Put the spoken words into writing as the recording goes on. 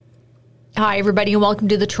Hi, everybody, and welcome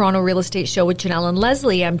to the Toronto Real Estate Show with Janelle and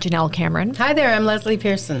Leslie. I'm Janelle Cameron. Hi there, I'm Leslie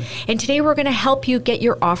Pearson. And today we're going to help you get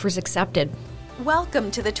your offers accepted. Welcome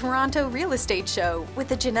to the Toronto Real Estate Show with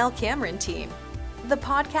the Janelle Cameron team, the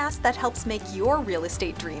podcast that helps make your real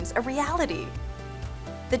estate dreams a reality.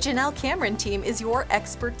 The Janelle Cameron team is your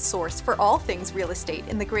expert source for all things real estate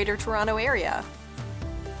in the Greater Toronto Area.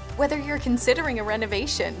 Whether you're considering a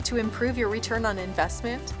renovation to improve your return on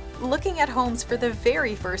investment, looking at homes for the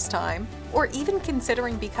very first time, or even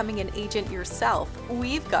considering becoming an agent yourself,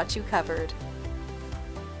 we've got you covered.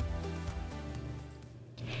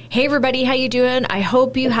 Hey everybody, how you doing? I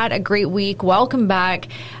hope you had a great week. Welcome back.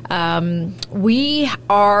 We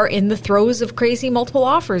are in the throes of crazy multiple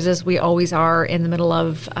offers, as we always are in the middle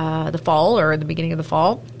of the fall or the beginning of the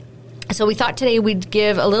fall. So we thought today we'd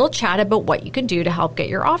give a little chat about what you can do to help get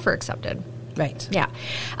your offer accepted. Right. Yeah.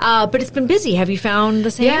 But it's been busy. Have you found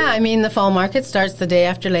the same? Yeah, I mean, the fall market starts the day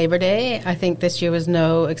after Labor Day. I think this year was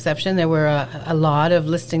no exception. There were a lot of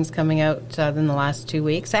listings coming out in the last 2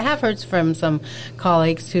 weeks. I have heard from some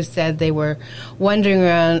colleagues who said they were wondering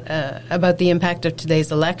around about the impact of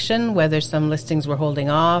today's election, whether some listings were holding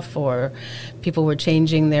off or people were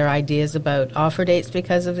changing their ideas about offer dates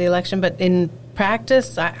because of the election. But in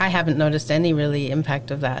practice, I haven't noticed any really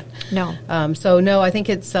impact of that. No. No, I think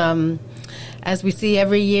it's... as we see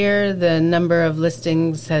every year, the number of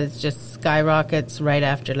listings has just skyrockets right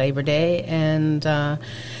after Labor Day, and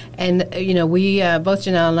you know, we both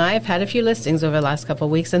Janelle and I have had a few listings over the last couple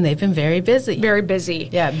of weeks, and they've been very busy. Very busy.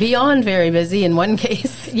 Yeah, beyond very busy in one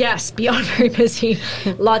case. Yes, beyond very busy.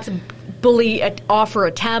 Lots of bully offer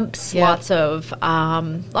attempts. Yeah. Lots of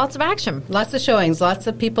action. Lots of showings. Lots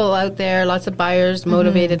of people out there. Lots of buyers,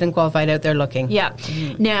 motivated and qualified, out there looking. Yeah.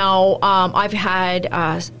 Now,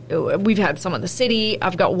 we've had some in the city.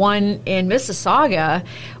 I've got one in Mississauga,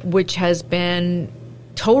 which has been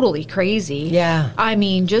totally crazy. Yeah. I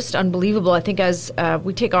mean, just unbelievable. I think as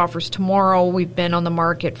we take offers tomorrow, we've been on the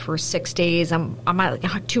market for 6 days. I'm at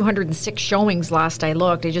like 206 showings last I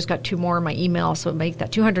looked. I just got 2 more in my email, so make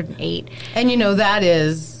that 208. And you know, that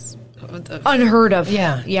is... unheard of.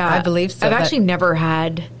 Yeah, I believe so. I've actually never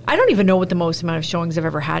had... I don't even know what the most amount of showings I've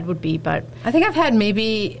ever had would be, but... I think I've had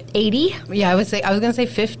maybe... 80? Yeah, I was going to say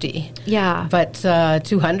 50. Yeah. But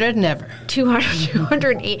 200, never.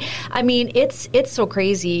 208. I mean, it's so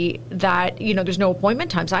crazy that, you know, there's no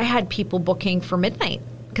appointment times. I had people booking for midnight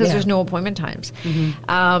because there's no appointment times.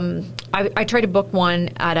 I tried to book one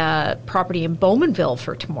at a property in Bowmanville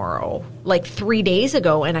for tomorrow, like 3 days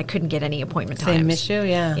ago, and I couldn't get any appointment times. Same issue,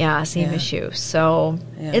 yeah. Yeah, same issue. So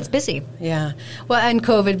it's busy. Yeah. Well, and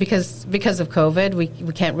COVID, because of COVID, we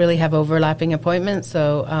can't really have overlapping appointments.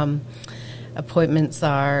 So appointments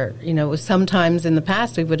are, you know, sometimes in the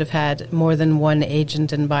past we would have had more than one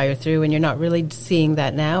agent and buyer through, and you're not really seeing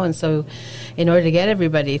that now. And so in order to get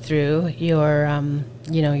everybody through, you're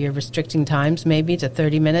restricting times maybe to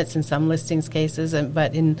 30 minutes in some listings cases.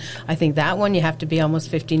 But in, I think that one, you have to be almost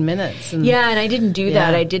 15 minutes. And and I didn't do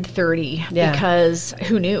that. I did 30 because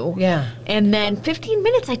who knew? Yeah. And then 15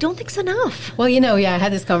 minutes, I don't think's enough. Well, you know, I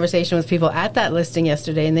had this conversation with people at that listing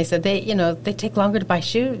yesterday, and they said they take longer to buy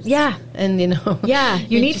shoes. Yeah. And, you know. Yeah,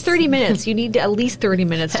 you need 30 minutes. You need at least 30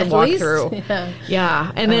 minutes to walk through.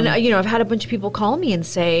 Yeah. And then, I've had a bunch of people call me and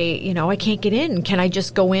say, you know, I can't get in. Can I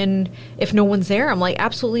just go in if no one's there? I'm like,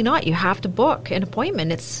 absolutely not. You have to book an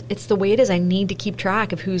appointment. It's the way it is. I need to keep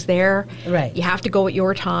track of who's there. Right. You have to go at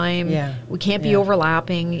your time. Yeah. We can't be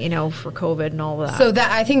overlapping, you know, for COVID and all of that. So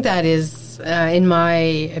I think that is, in my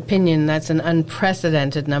opinion, that's an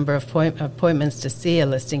unprecedented number of appointments to see a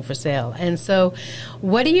listing for sale. And so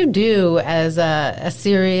what do you do as a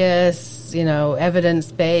serious, you know,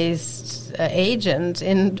 evidence-based agent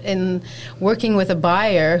in working with a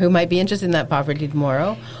buyer who might be interested in that property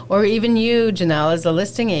tomorrow, or even you, Janelle, as a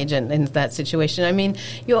listing agent in that situation? I mean,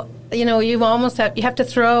 you have to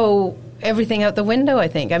throw everything out the window, I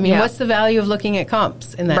think. I mean, what's the value of looking at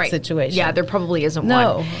comps in that situation? Yeah, there probably isn't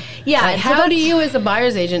one. Yeah. Like, how do you, as a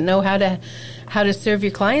buyer's agent, know how to serve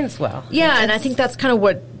your clients well? Yeah, and I think that's kind of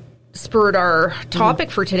what spurred our topic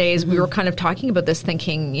for today is we were kind of talking about this,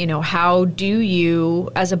 thinking, you know, how do you,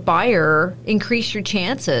 as a buyer, increase your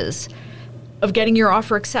chances of getting your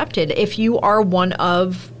offer accepted if you are one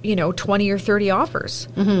of, you know, 20 or 30 offers?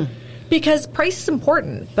 Because price is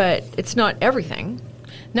important, but it's not everything.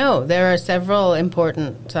 No, there are several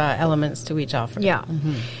important elements to each offer. Yeah.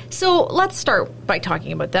 So let's start by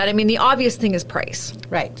talking about that. I mean, the obvious thing is price.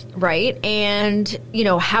 Right. Right? And, you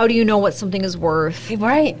know, how do you know what something is worth?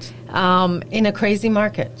 Right. In a crazy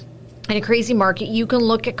market. in a crazy market, you can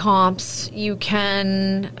look at comps, you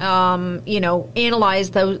can,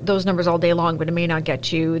 analyze those numbers all day long, but it may not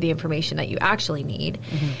get you the information that you actually need.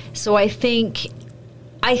 So I think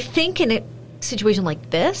in a situation like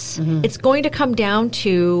this, it's going to come down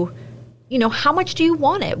to, how much do you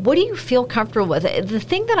want it? What do you feel comfortable with? The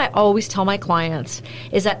thing that I always tell my clients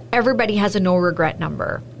is that everybody has a no regret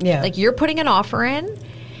number. Yeah. Like, you're putting an offer in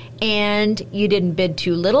and you didn't bid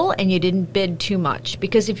too little and you didn't bid too much.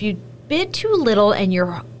 Because if you bid too little and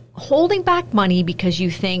you're holding back money because you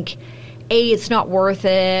think, A, it's not worth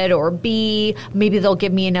it, or B, maybe they'll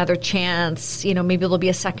give me another chance, maybe there'll be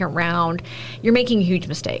a second round, you're making a huge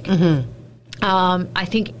mistake. I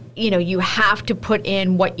think, you have to put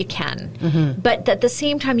in what you can. But at the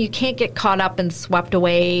same time, you can't get caught up and swept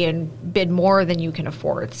away and bid more than you can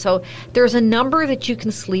afford. So there's a number that you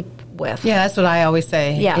can sleep with. Yeah, that's what I always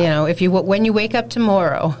say. Yeah. If when you wake up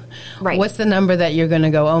tomorrow, right, what's the number that you're going to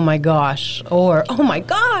go, oh my gosh, or oh my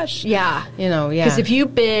gosh? Yeah. Yeah. Because if you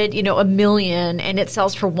bid, $1 million and it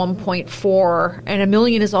sells for 1.4 and $1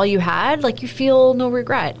 million is all you had, like, you feel no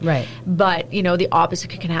regret. Right. But, the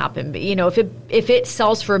opposite can happen. But, if it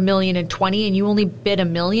sells for $1,020,000 and you only bid $1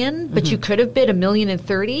 million, but you could have bid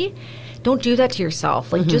 $1,030,000, don't do that to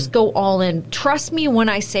yourself. Like, just go all in. Trust me when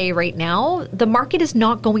I say right now, the market is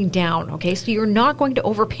not going down, okay? So you're not going to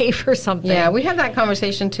overpay for something. Yeah, we have that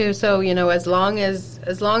conversation too. So, as long as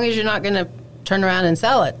you're not going to turn around and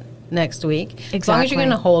sell it next week, as long as you're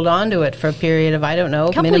going to hold on to it for a period of, I don't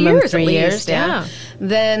know, minimum years, 3 years, least, yeah.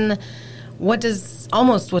 Then what does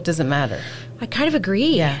it matter? I kind of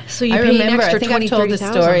agree. Yeah. So you pay an extra I think I've told the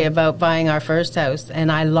story about buying our first house,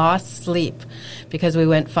 and I lost sleep because we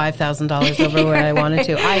went $5,000 over where I wanted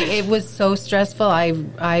to. It was so stressful.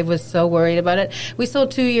 I was so worried about it. We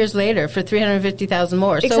sold 2 years later for $350,000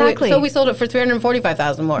 more. Exactly. So we sold it for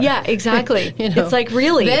 $345,000 more. Yeah, exactly. It's like,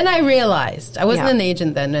 really. Then I realized I wasn't an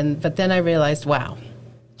agent then, but then I realized, wow.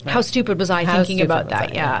 How stupid was I thinking about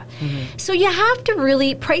that? Yeah. So you have to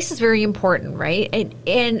really, price is very important, right?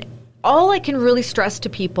 And all I can really stress to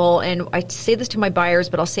people, and I say this to my buyers,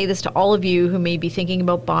 but I'll say this to all of you who may be thinking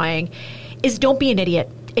about buying, is don't be an idiot.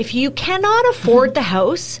 If you cannot afford the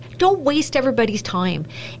house, don't waste everybody's time.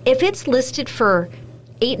 If it's listed for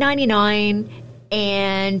 $899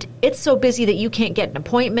 and it's so busy that you can't get an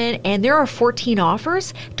appointment and there are 14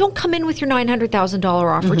 offers, don't come in with your $900,000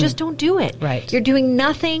 offer. Just don't do it. Right. You're doing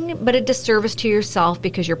nothing but a disservice to yourself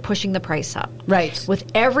because you're pushing the price up. Right. With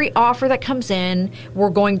every offer that comes in, we're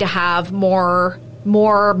going to have more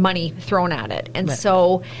money thrown at it. And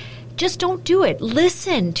so just don't do it.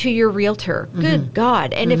 Listen to your realtor. Good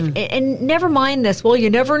God. And and never mind this. Well, you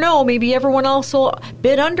never know. Maybe everyone else will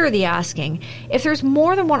bid under the asking. If there's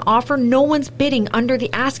more than one offer, no one's bidding under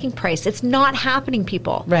the asking price. It's not happening,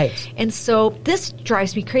 people. Right. And so this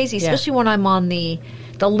drives me crazy, especially when I'm on the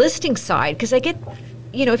listing side, because I get,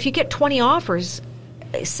 if you get 20 offers,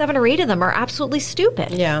 7 or 8 of them are absolutely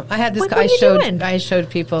stupid. Yeah, I had this. What I showed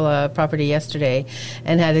people a property yesterday,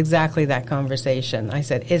 and had exactly that conversation. I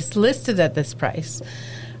said it's listed at this price,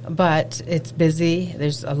 but it's busy.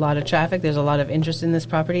 There's a lot of traffic. There's a lot of interest in this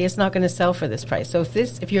property. It's not going to sell for this price. So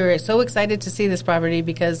if you're so excited to see this property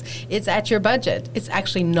because it's at your budget, it's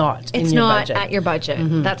actually not. It's in your not budget. at your budget.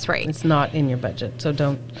 That's right. It's not in your budget. So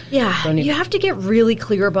don't. Yeah, don't even. You have to get really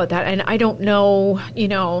clear about that. And I don't know.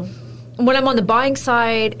 When I'm on the buying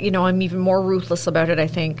side, I'm even more ruthless about it, I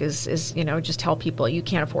think, is just tell people you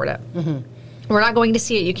can't afford it. We're not going to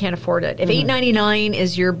see it. You can't afford it. If $899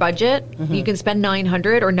 is your budget, you can spend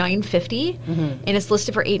 $900 or $950, and it's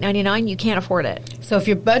listed for $899. You can't afford it. So if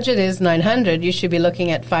your budget is $900, you should be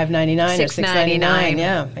looking at $599 or $699.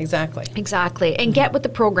 Yeah, exactly. Exactly. And get with the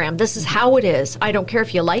program. This is how it is. I don't care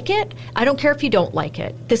if you like it. I don't care if you don't like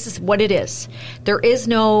it. This is what it is. There is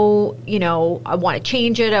no, I want to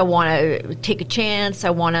change it. I want to take a chance.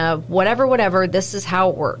 I want to whatever. This is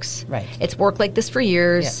how it works. Right. It's worked like this for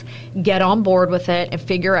years. Yeah. Get on board with it and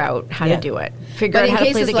figure out how to do it. Figure out how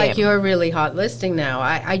to play the game. But in cases like your really hot listing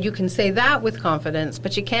now, you can say that with confidence,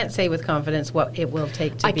 but you can't say with confidence what it will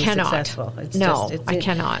take to be successful. I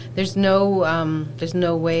cannot. There's no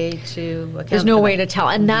way to account There's no for way that. to tell.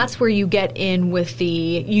 And that's where you get in with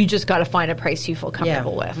you just got to find a price you feel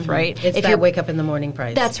comfortable with, right? It's if that wake up in the morning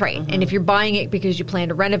price. That's right. And if you're buying it because you plan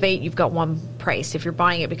to renovate, you've got one price. If you're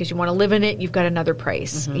buying it because you want to live in it, you've got another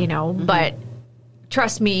price, But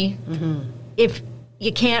trust me, if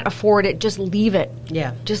you can't afford it, just leave it.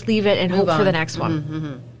 Yeah. Just leave it and hope for the next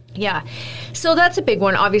one. Yeah. So that's a big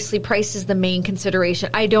one. Obviously, price is the main consideration.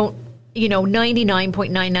 I don't,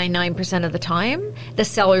 99.999% of the time, the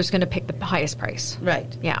seller's going to pick the highest price.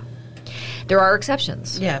 Right. Yeah. There are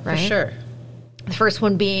exceptions. Yeah, for right? sure. The first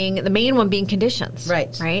one being, the main one being conditions.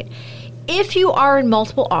 Right. Right? If you are in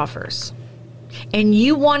multiple offers and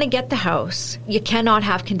you want to get the house, you cannot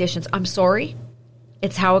have conditions. I'm sorry.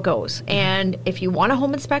 It's how it goes. And if you want a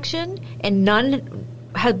home inspection and none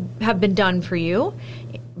have been done for you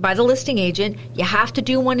by the listing agent, you have to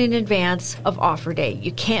do one in advance of offer day.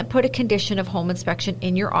 You can't put a condition of home inspection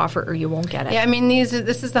in your offer or you won't get it. Yeah, I mean, this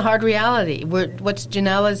is the hard reality. What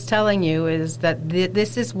Janelle is telling you is that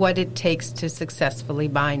this is what it takes to successfully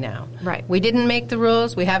buy now. Right. We didn't make the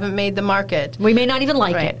rules. We haven't made the market. We may not even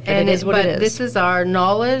like it, but it is what it is. This is our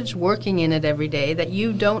knowledge working in it every day that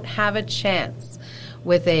you don't have a chance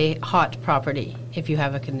with a hot property if you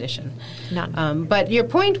have a condition. None. But your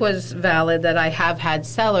point was valid that I have had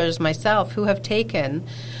sellers myself who have taken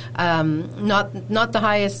not the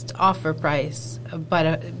highest offer price,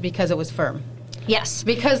 but because it was firm. Yes.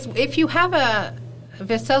 Because if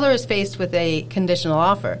a seller is faced with a conditional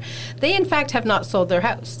offer, they in fact have not sold their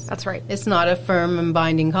house. That's right. It's not a firm and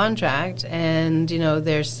binding contract, and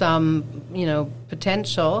there's some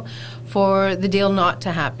potential for the deal not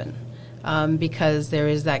to happen. Because there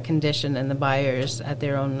is that condition, and the buyers, at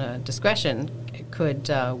their own discretion,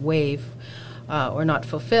 could waive or not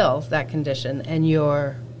fulfill that condition, and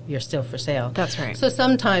you're still for sale. That's right. So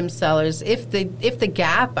sometimes sellers, if the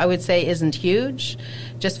gap, I would say, isn't huge,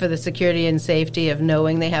 just for the security and safety of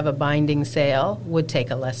knowing they have a binding sale, would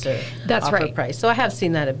take a lesser offer price. So I have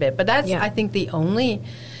seen that a bit, but that's I think the only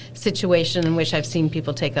situation in which I've seen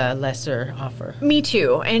people take a lesser offer. Me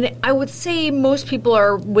too. And I would say most people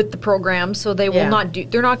are with the program, so they will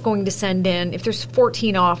they're not going to send in, if there's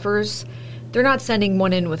 14 offers, they're not sending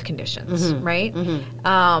one in with conditions, right? Mm-hmm.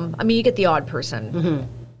 I mean, you get the odd person,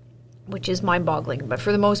 which is mind-boggling, but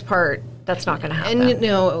for the most part, that's not going to happen.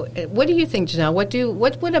 And what do you think, Janelle?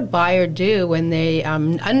 What would a buyer do when they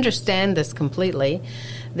understand this completely?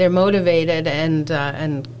 They're motivated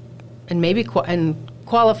and maybe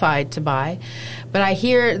qualified to buy, but I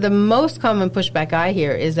hear the most common pushback I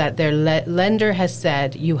hear is that their lender has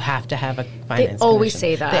said you have to have a finance. They always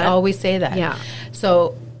say that. They always say that. Yeah.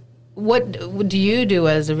 So what do you do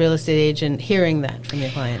as a real estate agent hearing that from your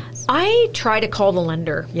clients? I try to call the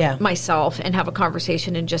lender myself and have a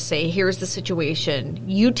conversation and just say, here's the situation.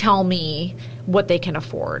 You tell me what they can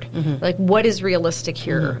afford. Mm-hmm. Like, what is realistic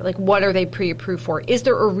here? Mm-hmm. Like, what are they pre-approved for? Is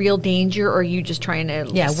there a real danger, or are you just trying to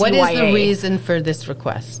CYA? What is the reason for this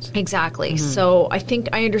request? Exactly. Mm-hmm. So I think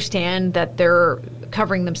I understand that they're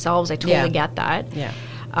covering themselves. I totally get that. Yeah.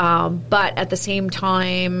 But at the same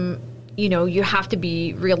time, you have to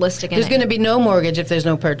be realistic. There's going to be no mortgage if there's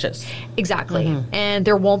no purchase. Exactly. Mm-hmm. And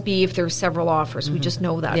there won't be if there's several offers. Mm-hmm. We just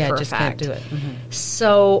know that for a fact. Can't do it. Mm-hmm.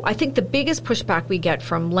 So I think the biggest pushback we get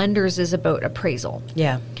from lenders is about appraisal.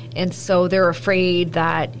 Yeah. And so they're afraid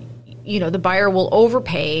that, the buyer will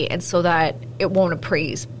overpay, and so that it won't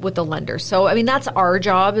appraise with the lender. So, I mean, that's our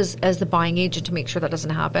job as the buying agent to make sure that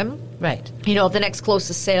doesn't happen. Right. If the next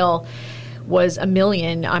closest sale was $1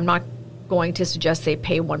 million, I'm not going to suggest they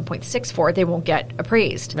pay 1.6 for it. They won't get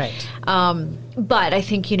appraised. Right. But I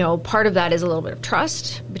think, part of that is a little bit of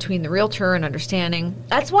trust between the realtor and understanding.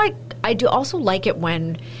 That's why I do also like it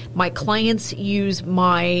when my clients use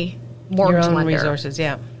my mortgage Your own lender. resources,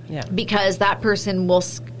 yeah. Because that person will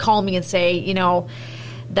call me and say,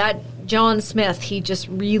 that John Smith, he just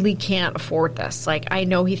really can't afford this. Like, I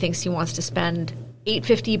know he thinks he wants to spend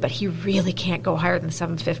 $850, but he really can't go higher than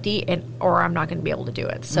 $750, or I'm not going to be able to do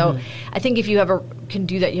it. So I think if you can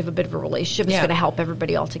do that, you have a bit of a relationship. It's going to help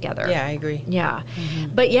everybody all together. Yeah, I agree. Yeah.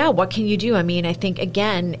 But what can you do? I mean, I think,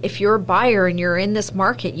 again, if you're a buyer and you're in this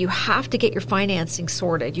market, you have to get your financing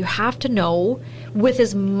sorted. You have to know with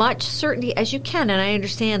as much certainty as you can. And I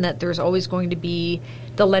understand that there's always going to be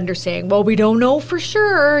the lender saying, well, we don't know for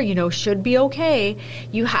sure, should be okay.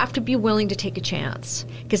 You have to be willing to take a chance.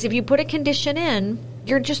 Because if you put a condition in,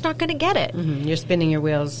 you're just not going to get it. Mm-hmm. You're spinning your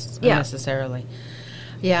wheels unnecessarily.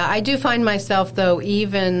 Yeah, I do find myself, though,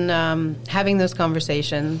 even having those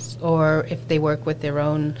conversations, or if they work with their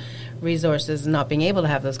own resources and not being able to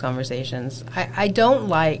have those conversations, I don't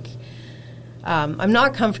like, I'm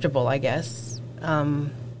not comfortable, I guess,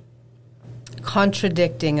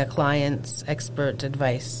 contradicting a client's expert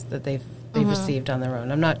advice that they've received on their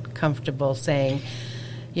own. I'm not comfortable saying,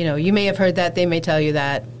 you may have heard that, they may tell you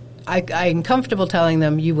that. I'm comfortable telling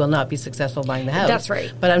them you will not be successful buying the house. That's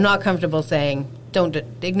right. But I'm not comfortable saying, don't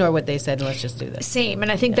ignore what they said and let's just do this. Same,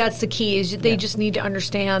 and I think that's the key, is they just need to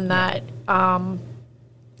understand that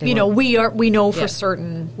we know for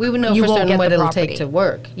certain. We would know for certain what it'll take to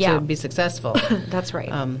work to be successful. That's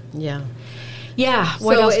right. Yeah.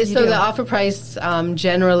 What else can you So do? the offer price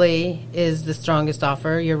generally is the strongest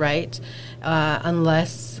offer. You're right,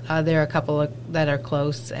 unless there are a couple that are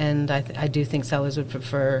close, and I do think sellers would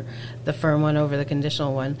prefer the firm one over the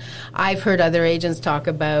conditional one. I've heard other agents talk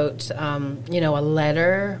about, a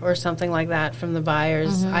letter or something like that from the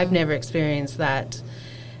buyers. Mm-hmm. I've never experienced that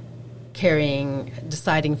carrying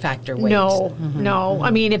deciding factor weight. No, no.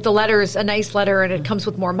 I mean, if the letter is a nice letter and it comes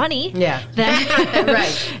with more money, Yeah. then,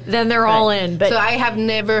 Right. then they're all in. But So I have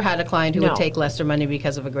never had a client who No. would take lesser money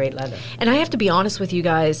because of a great letter. And I have to be honest with you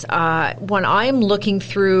guys, when I'm looking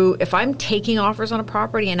through, if I'm taking offers on a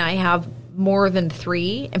property and I have more than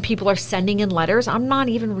 3 and people are sending in letters, I'm not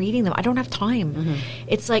even reading them. I don't have time.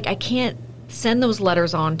 It's like I can't send those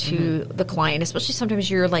letters on to the client, especially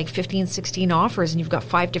sometimes you're like 15, 16 offers and you've got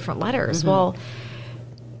 5 different letters. Well,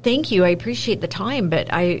 thank you. I appreciate the time, but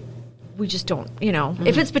we just don't,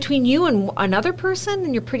 if it's between you and another person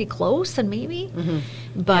and you're pretty close, then maybe.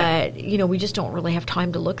 But, we just don't really have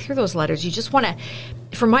time to look through those letters. You just want to,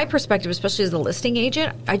 from my perspective, especially as a listing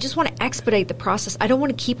agent, I just want to expedite the process. I don't want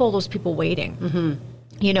to keep all those people waiting.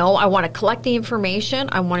 I want to collect the information.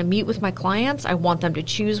 I want to meet with my clients. I want them to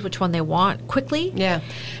choose which one they want quickly. Yeah.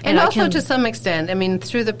 And And I also can- to some extent, I mean,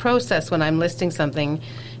 through the process when I'm listing something,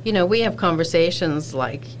 we have conversations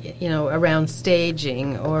like, around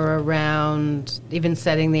staging or around even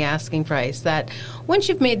setting the asking price that once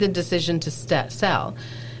you've made the decision to sell,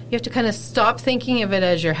 you have to kind of stop thinking of it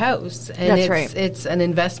as your house. And That's right. It's an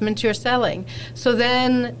investment you're selling. So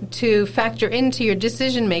then to factor into your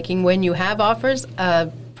decision making when you have offers,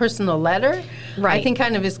 a personal letter, Right. I think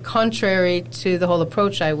kind of is contrary to the whole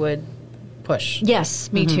approach I would push.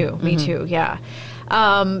 Yes, me too. Me too. Yeah.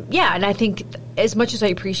 And I think as much as I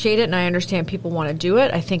appreciate it and I understand people want to do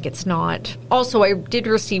it, I think it's not. Also, I did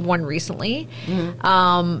receive one recently.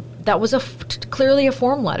 That was clearly a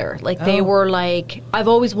form letter. Like they were like, I've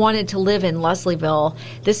always wanted to live in Leslieville.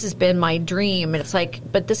 This has been my dream. And it's like,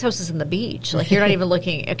 but this house is in the beach. Like you're not even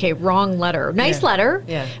looking. Okay, wrong letter. Nice letter.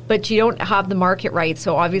 Yeah. But you don't have the market right.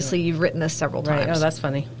 So obviously you've written this several times. Right. Oh, that's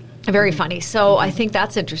funny. Very funny. So I think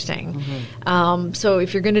that's interesting. So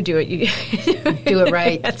if you're going to do it, you Do it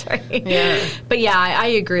right. That's right. Yeah. But yeah, I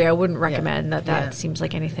agree. I wouldn't recommend that. Yeah. Seems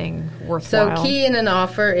like anything So worthwhile. key in an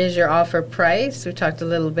offer is your offer price. We talked a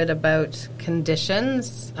little bit about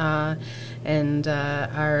conditions and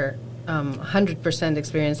our 100%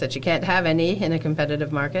 experience that you can't have any in a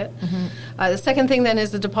competitive market. The second thing then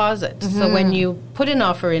is the deposit. So when you put an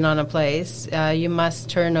offer in on a place, you must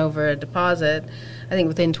turn over a deposit, I think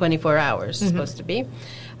within 24 hours, supposed to be.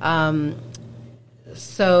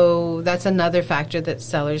 So that's another factor that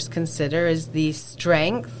sellers consider is the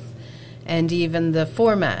strength and even the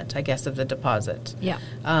format, I guess, of the deposit. Yeah.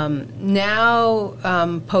 Now,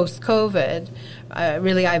 post-COVID,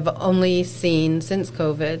 really I've only seen since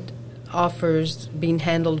COVID offers being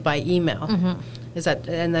handled by email. Is that,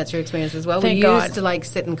 and that's your experience as well? Thank We God. used to like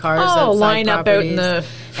sit in cars Oh, outside line up out in properties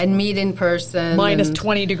the and meet in person. minus and-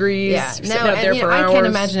 20 degrees. Yeah, Sitting now out there for I hours. can't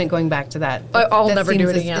imagine it going back to that. I'll That never do seems-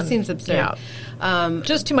 it again. It seems absurd. Yeah.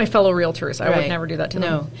 Just to my fellow realtors, I would Right. never do that to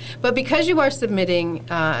them. No, but because you are submitting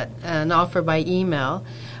an offer by email,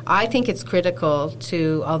 I think it's critical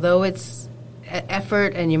to, although it's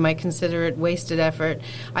effort and you might consider it wasted effort,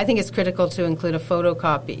 I think it's critical to include a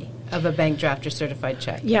photocopy of a bank draft or certified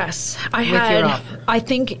check. Yes, I With your had. offer. I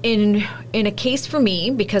think in a case for me,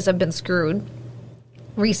 because I've been screwed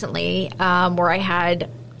recently, where I had,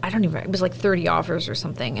 it was like 30 offers or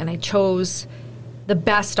something, and I chose the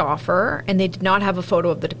best offer, and they did not have a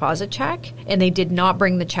photo of the deposit check, and they did not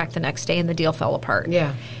bring the check the next day, and the deal fell apart.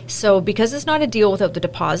 Yeah. So because it's not a deal without the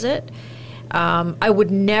deposit, I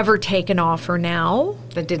would never take an offer now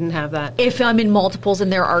That didn't have that. if I'm in multiples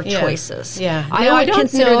and there are Yeah. choices. Yeah. I No, I would don't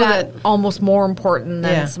consider know that, that- almost more important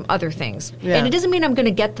than Yeah. some other things. Yeah. And it doesn't mean I'm going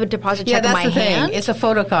to get the deposit Yeah, check in that's my the thing. hand. It's a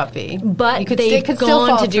photocopy. But You could they've it could still gone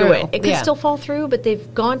fall to do through. it. It could Yeah. still fall through, but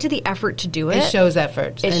they've gone to the effort to do it. It shows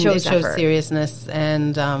effort. It and shows it shows effort. seriousness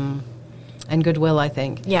and goodwill, I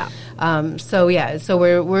think. Yeah. So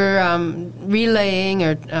we're relaying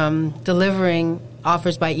or delivering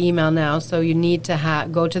offers by email now. So you need to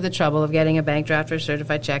go to the trouble of getting a bank draft or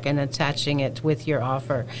certified check and attaching it with your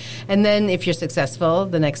offer. And then, if you're successful,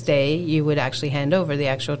 the next day you would actually hand over the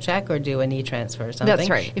actual check or do an e-transfer or something.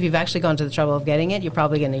 That's right. If you've actually gone to the trouble of getting it, you're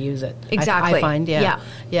probably going to use it. Exactly. I find.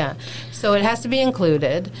 Yeah. So it has to be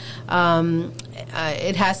included.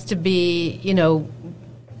 It has to be,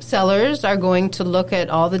 sellers are going to look at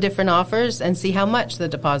all the different offers and see how much the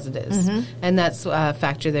deposit is. And that's a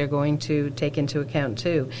factor they're going to take into account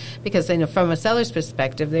too. Because from a seller's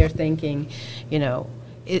perspective, they're thinking,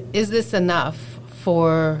 is this enough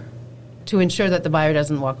to ensure that the buyer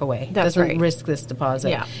doesn't walk away, That's doesn't right. risk this deposit.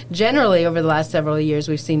 Yeah. Generally, over the last several years,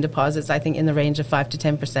 we've seen deposits, I think, in the range of 5 to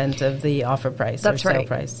 10% of the offer price That's or sale right.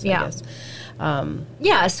 price, Yeah. I guess.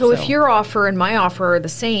 Yeah, so if So- your offer and my offer are the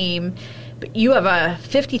same, but you have a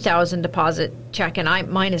 $50,000 deposit check and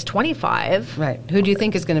mine is 25. Right. Who do you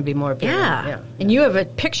think is going to be more appealing? Yeah. And you have a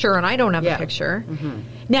picture and I don't have Yeah. a picture.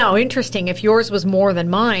 Now, interesting, if yours was more than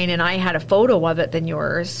mine and I had a photo of it than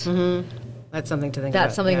yours, That's something to think about.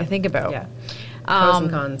 that's something to think about. Yeah. Pros and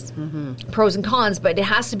cons. Pros and cons, but it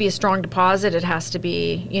has to be a strong deposit. It has to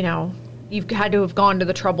be, you've had to have gone to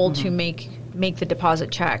the trouble to make the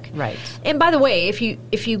deposit check. Right. And by the way,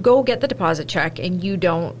 if you go get the deposit check and you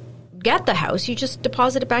don't get the house, you just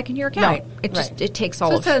deposit it back in your account. Right, It just right. it takes So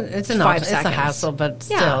all it's of it's 5 seconds. a hassle, but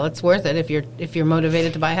still, Yeah. it's worth it if you're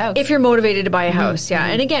motivated to buy a house. If you're motivated to buy a house, yeah.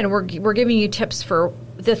 And again, we're giving you tips for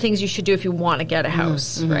the things you should do if you want to get a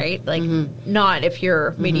house, right? Like not if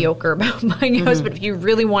you're mediocre about buying a house, but if you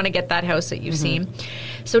really want to get that house that you've seen.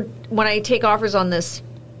 So when I take offers on this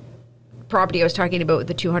property I was talking about with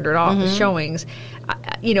the 200 showings,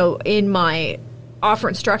 in my offer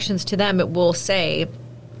instructions to them, it will say,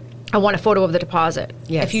 I want a photo of the deposit.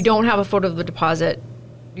 Yes. If you don't have a photo of the deposit,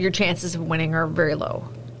 your chances of winning are very low.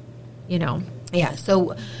 Yeah,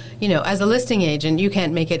 so, as a listing agent, you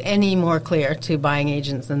can't make it any more clear to buying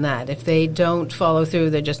agents than that. If they don't follow through,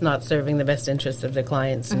 they're just not serving the best interests of their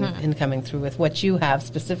clients in coming through with what you have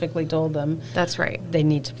specifically told them That's right. they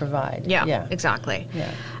need to provide. Yeah, exactly.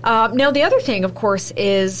 Yeah. Now, the other thing, of course,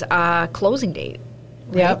 is closing date.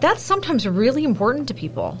 Right? Yep. That's sometimes really important to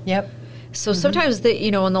people. Yep. So sometimes,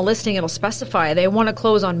 in the listing, it'll specify they want to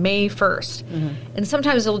close on May 1st. And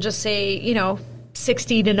sometimes it'll just say,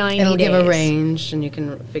 60 to 90 It'll days. give a range, and you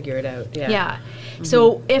can figure it out. Yeah. Yeah.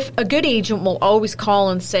 So if a good agent will always call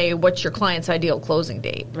and say, what's your client's ideal closing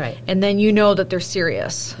date? Right. And then you know that they're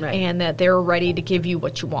serious Right. and that they're ready to give you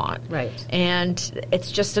what you want. Right. And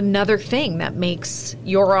it's just another thing that makes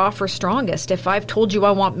your offer strongest. If I've told you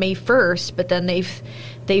I want May 1st, but then they've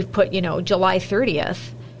put, July 30th,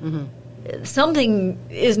 something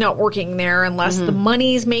is not working there unless the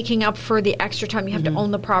money's making up for the extra time you have to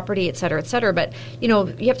own the property, et cetera, et cetera. But, you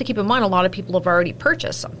have to keep in mind a lot of people have already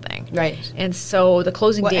purchased something. Right. And so the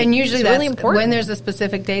closing date And usually is that's really important. when there's a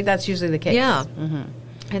specific date, that's usually the case. Yeah.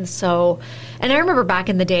 And so, and I remember back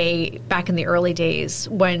in the early days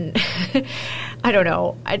when, I don't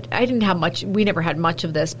know, I didn't have much, we never had much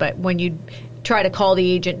of this, but when you'd try to call the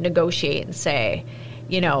agent, negotiate and say,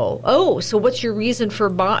 so what's your reason for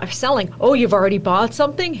selling? Oh, you've already bought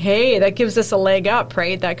something? Hey, that gives us a leg up,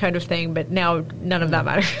 right? That kind of thing. But now none of that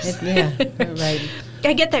matters. Right.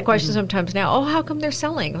 I get that question sometimes now. Oh, how come they're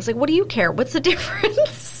selling? I was like, what do you care? What's the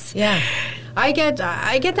difference? Yeah. I get to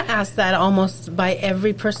ask that almost by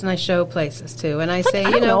every person I show places to, and I say,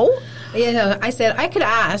 I don't know. I said I could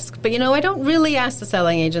ask, but I don't really ask the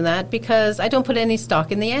selling agent that because I don't put any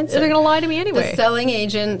stock in the answer. They're going to lie to me anyway. The selling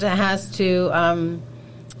agent has to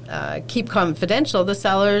keep confidential the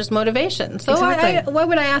seller's motivation. So Exactly. why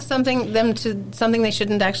would I ask them to something they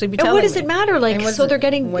shouldn't actually be telling And what does me? it matter? Like, And so they're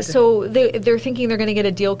getting, they're thinking they're going to get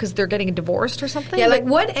a deal because they're getting divorced or something? Yeah, like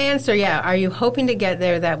what answer, are you hoping to get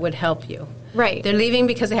there that would help you? Right. They're leaving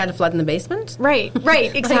because they had a flood in the basement? Right,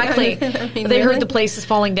 exactly. I mean, they really? heard the place is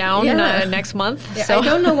falling down Yeah. next month. Yeah, So I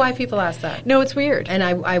don't know why people ask that. No, it's weird. And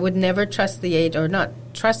I would never trust the agent, or not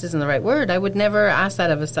trust isn't the right word. I would never ask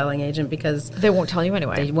that of a selling agent because They won't tell you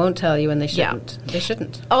anyway. they won't tell you and they Yeah. shouldn't. They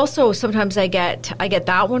shouldn't. Also, sometimes I get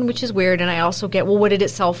that one, which is weird, and I also get, well, what did it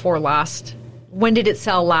sell for last? When did it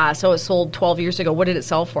sell last? Oh, it sold 12 years ago. What did it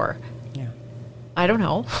sell for? Yeah. I don't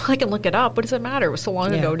know. I can look it up. What does it matter? It was so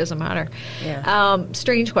long ago. It doesn't matter. Yeah.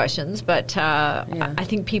 Strange questions, but I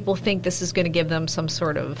think people think this is going to give them some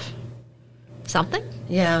sort of something.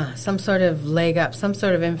 Yeah, some sort of leg up, some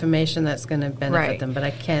sort of information that's going to benefit Right. them, but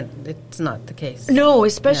it's not the case. No,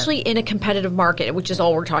 especially in a competitive market, which is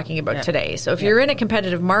all we're talking about Yeah. today. So if you're in a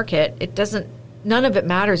competitive market, none of it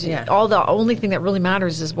matters. Yeah. The only thing that really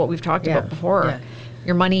matters is what we've talked about before. Yeah.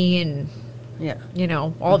 Your money and Yeah.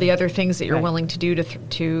 all the other things that you're Right. willing to do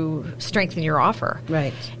to strengthen your offer.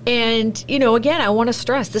 Right. And again, I want to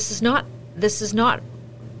stress this is not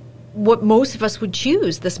what most of us would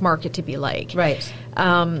choose this market to be like. Right.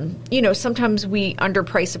 Sometimes we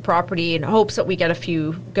underprice a property in hopes that we get a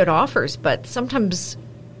few good offers, but sometimes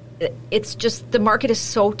it's just the market is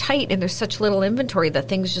so tight and there's such little inventory that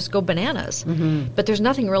things just go bananas. But there's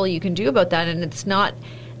nothing really you can do about that, and it's not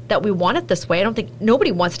that we want it this way. I don't think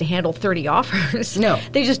nobody wants to handle 30 offers. No.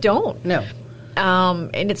 They just don't. No.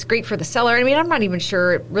 And it's great for the seller. I mean, I'm not even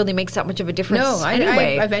sure it really makes that much of a difference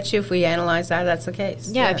anyway. I bet you if we analyze that, that's the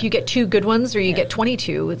case. Yeah, if you get 2 good ones or you get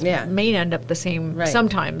 22, it may end up the same,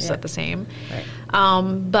 sometimes at the same. Right.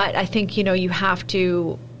 But I think, you have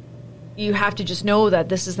to just know that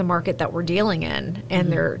this is the market that we're dealing in,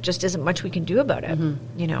 and there just isn't much we can do about it.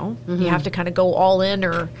 You have to kind of go all in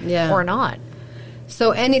or not.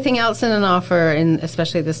 So anything else in an offer,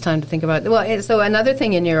 especially this time to think about? Well, so another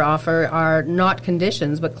thing in your offer are not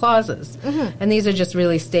conditions, but clauses. And these are just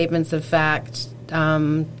really statements of fact,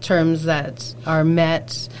 terms that are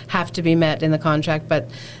met, have to be met in the contract, but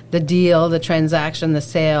the deal, the transaction, the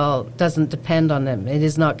sale doesn't depend on them. It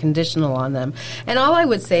is not conditional on them. And all I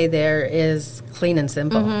would say there is clean and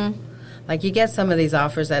simple. Like you get some of these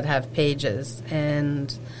offers that have pages,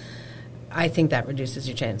 and I think that reduces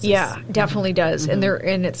your chances. Yeah, definitely does. And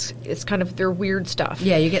it's kind of their weird stuff.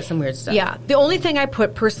 Yeah, you get some weird stuff. Yeah. The only thing I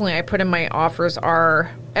put in my offers are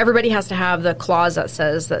everybody has to have the clause that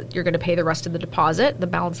says that you're going to pay the rest of the deposit, the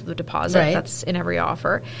balance of the deposit. Right. That's in every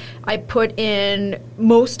offer. I put in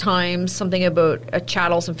most times something about a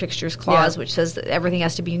chattels and fixtures clause, which says that everything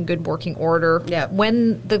has to be in good working order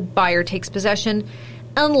when the buyer takes possession,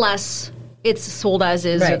 unless it's sold as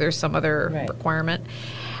is or there's some other requirement.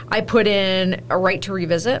 I put in a right to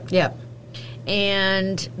revisit. Yeah.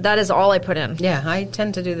 And that is all I put in. Yeah, I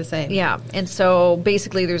tend to do the same. Yeah. And so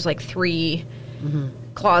basically there's like 3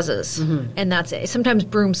 clauses, and that's it. Sometimes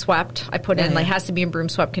broom swept I put in, like has to be in broom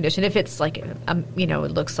swept condition. If it's like, it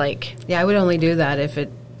looks like... Yeah, I would only do that if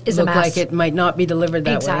it looked like it might not be delivered that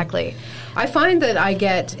way. Exactly. I find that I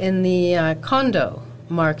get in the condo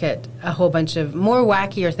market a whole bunch of more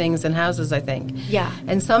wackier things than houses, I think. Yeah.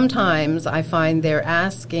 And sometimes I find they're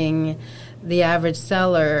asking the average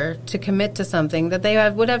seller to commit to something that they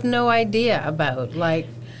would have no idea about, like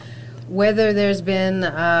whether there's been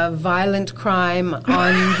a violent crime on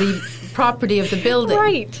the property of the building.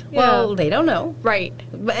 Right. Well, they don't know. Right.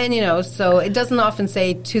 And, so it doesn't often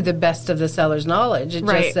say to the best of the seller's knowledge. It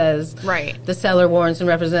just says the seller warrants and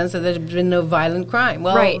represents that there's been no violent crime.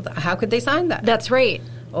 Well, how could they sign that? That's right.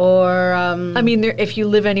 Or, I mean, if you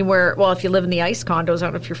live anywhere, if you live in the ICE condos, I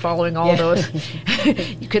don't know if you're following all those.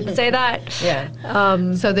 You couldn't say that.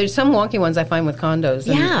 Yeah. So there's some wonky ones I find with condos.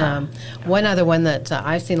 Yeah. And, one other one that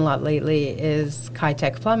I've seen a lot lately is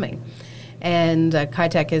Kitec plumbing. And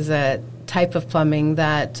Kitec is a type of plumbing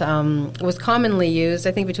that was commonly used,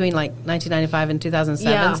 I think, between like 1995 and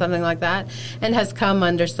 2007, something like that, and has come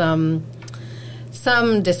under some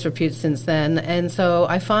disrepute since then. And so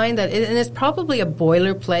I find that it's probably a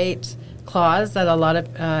boilerplate clause that a lot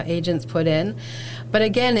of agents put in. But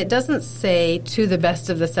again, it doesn't say to the best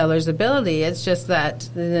of the seller's ability. It's just that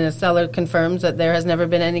the seller confirms that there has never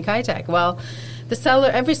been any Kitec. Well,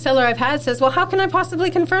 every seller I've had says, well, how can I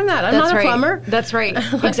possibly confirm that? I'm not a plumber. That's right.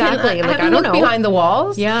 Exactly. I don't know. Behind the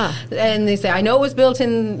walls. Yeah. And they say, I know it was built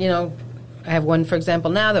in, I have one, for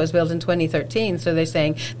example, now that was built in 2013. So they're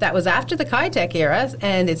saying that was after the Kitec era,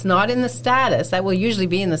 and it's not in the status. That will usually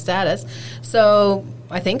be in the status. So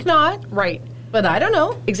I think not. Right. But I don't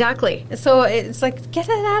know. Exactly. So it's like, get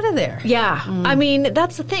it out of there. Yeah. I mean,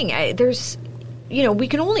 that's the thing. We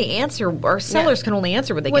can only answer, our sellers can only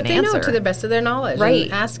answer what they can answer. What they know to the best of their knowledge. Right.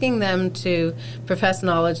 And asking them to profess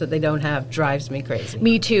knowledge that they don't have drives me crazy.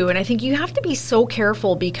 Me too. And I think you have to be so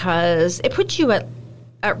careful because it puts you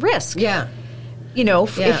at risk. Yeah.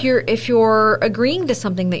 If you're agreeing to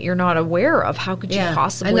something that you're not aware of, how could you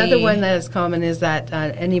possibly... Another one that is common is that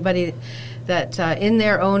anybody that in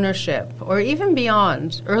their ownership, or even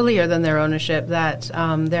beyond, earlier than their ownership, that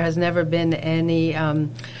there has never been any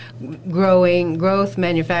growth,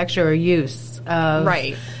 manufacture, or use of,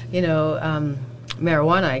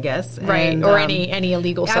 marijuana, I guess. Right, and, or any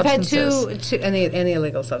illegal substances. I've had any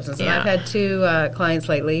illegal substance. Yeah. I've had 2 clients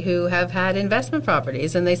lately who have had investment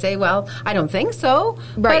properties, and they say, well, I don't think so,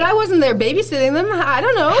 but I wasn't there babysitting them. I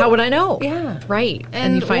don't know. How would I know? Yeah. Right.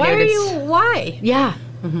 And you find why? Yeah.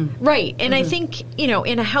 Mm-hmm. Right. And I think,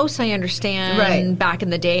 in a house I understand back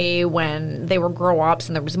in the day when they were grow-ops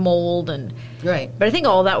and there was mold and... Right. But I think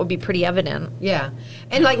all that would be pretty evident. Yeah.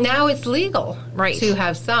 And now it's legal to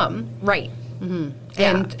have some. Right. Mm-hmm.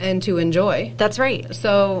 Yeah. And to enjoy. That's right.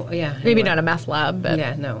 So, yeah. Maybe not a meth lab, but...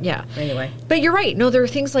 Yeah, no. Yeah. Anyway. But you're right. No, there are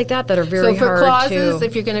things like that are very hard to... So for clauses,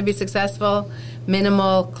 if you're going to be successful,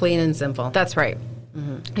 minimal, clean, and simple. That's right.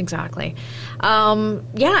 Mm-hmm. Exactly. And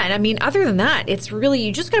I mean, other than that, it's really,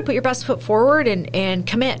 you just got to put your best foot forward and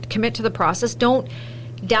commit to the process. Don't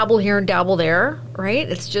dabble here and dabble there, right?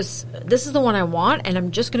 It's just, this is the one I want, and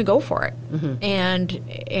I'm just going to go for it. Mm-hmm.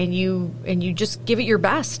 And you just give it your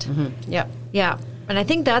best. Mm-hmm. Yeah. Yeah. And I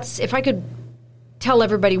think that's, if I could tell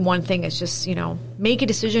everybody one thing. It's just, make a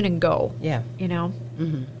decision and go. Yeah.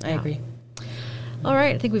 I agree. All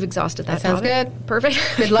right. I think we've exhausted that. That sounds topic. good. Perfect.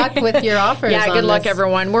 Good luck with your offers. Yeah, good luck, this.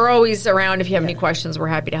 everyone. We're always around. If you have any questions, we're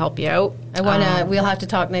happy to help you out. We'll have to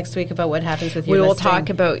talk next week about what happens with your We will listing.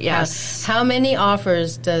 talk about, yes. How many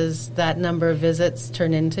offers does that number of visits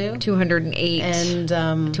turn into? 208. And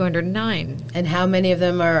 209. And how many of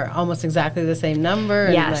them are almost exactly the same number?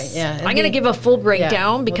 And Yes. I'm going to give a full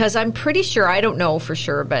breakdown because I'm pretty sure, I don't know for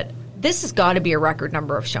sure, but this has got to be a record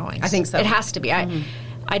number of showings. I think so. It has to be.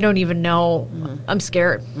 I don't even know. I'm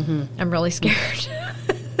scared. I'm really scared.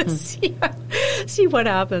 See what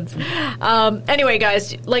happens. Anyway,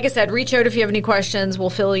 guys, like I said, reach out if you have any questions. We'll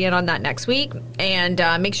fill you in on that next week. And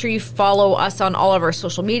make sure you follow us on all of our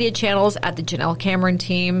social media channels at the Janelle Cameron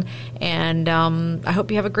Team. And I hope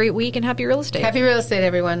you have a great week and happy real estate. Happy real estate,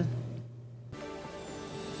 everyone.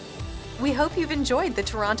 We hope you've enjoyed the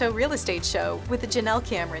Toronto Real Estate Show with the Janelle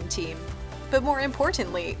Cameron Team. But more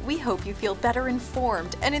importantly, we hope you feel better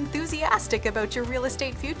informed and enthusiastic about your real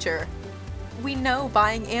estate future. We know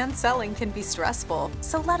buying and selling can be stressful,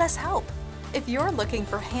 so let us help. If you're looking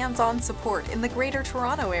for hands-on support in the Greater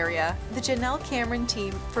Toronto Area, the Janelle Cameron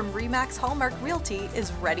Team from RE/MAX Hallmark Realty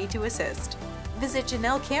is ready to assist. Visit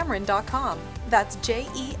JanelleCameron.com, that's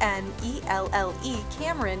JENELLE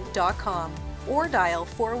Cameron.com, or dial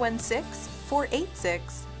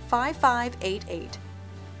 416-486-5588.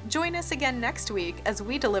 Join us again next week as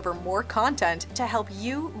we deliver more content to help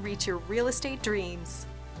you reach your real estate dreams.